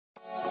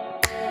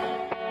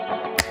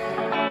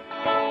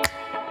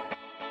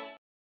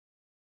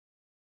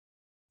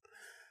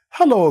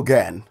Hello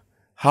again.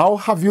 How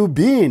have you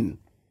been?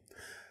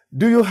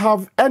 Do you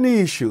have any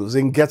issues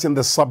in getting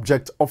the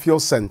subject of your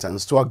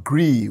sentence to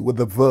agree with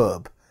the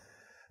verb?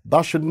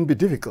 That shouldn't be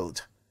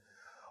difficult.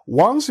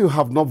 Once you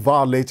have not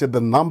violated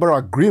the number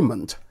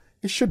agreement,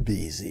 it should be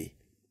easy.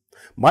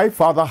 My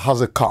father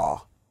has a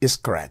car is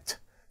correct.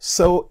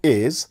 So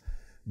is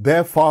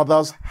their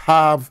fathers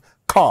have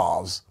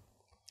cars.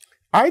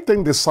 I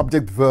think the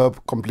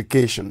subject-verb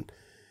complication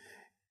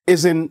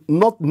is in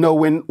not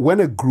knowing when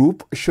a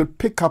group should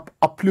pick up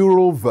a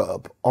plural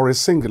verb or a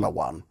singular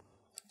one.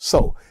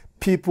 So,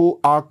 people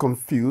are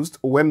confused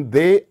when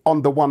they,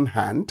 on the one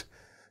hand,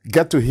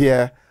 get to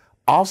hear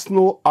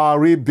Arsenal are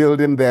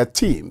rebuilding their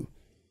team,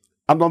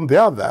 and on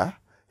the other,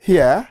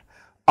 here,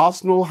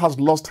 Arsenal has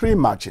lost 3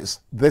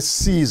 matches this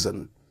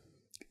season.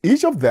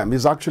 Each of them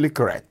is actually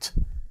correct.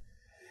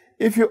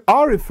 If you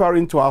are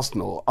referring to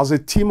Arsenal as a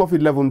team of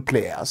 11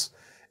 players,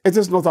 it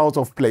is not out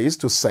of place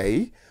to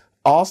say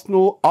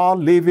Arsenal are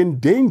living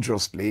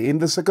dangerously in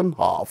the second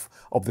half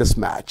of this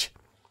match.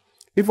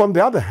 If, on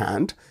the other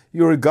hand,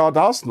 you regard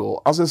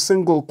Arsenal as a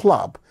single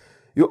club,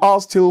 you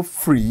are still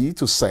free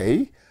to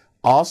say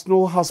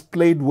Arsenal has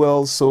played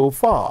well so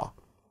far.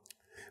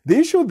 The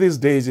issue these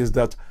days is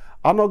that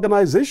an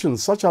organization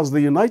such as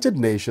the United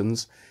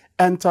Nations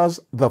enters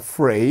the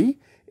fray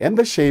in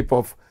the shape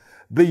of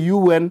the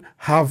UN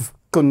have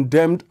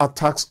condemned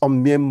attacks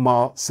on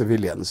Myanmar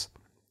civilians.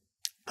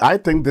 I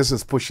think this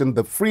is pushing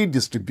the free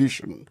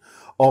distribution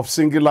of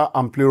singular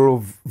and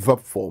plural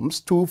verb forms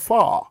too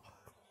far.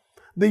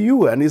 The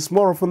UN is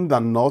more often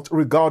than not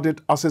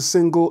regarded as a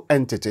single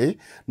entity,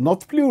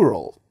 not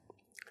plural.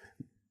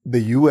 The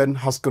UN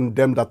has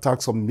condemned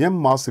attacks on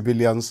Myanmar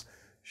civilians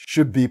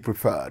should be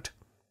preferred.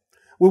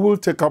 We will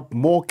take up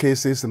more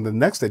cases in the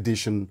next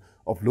edition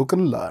of Look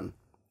and Learn.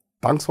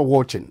 Thanks for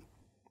watching.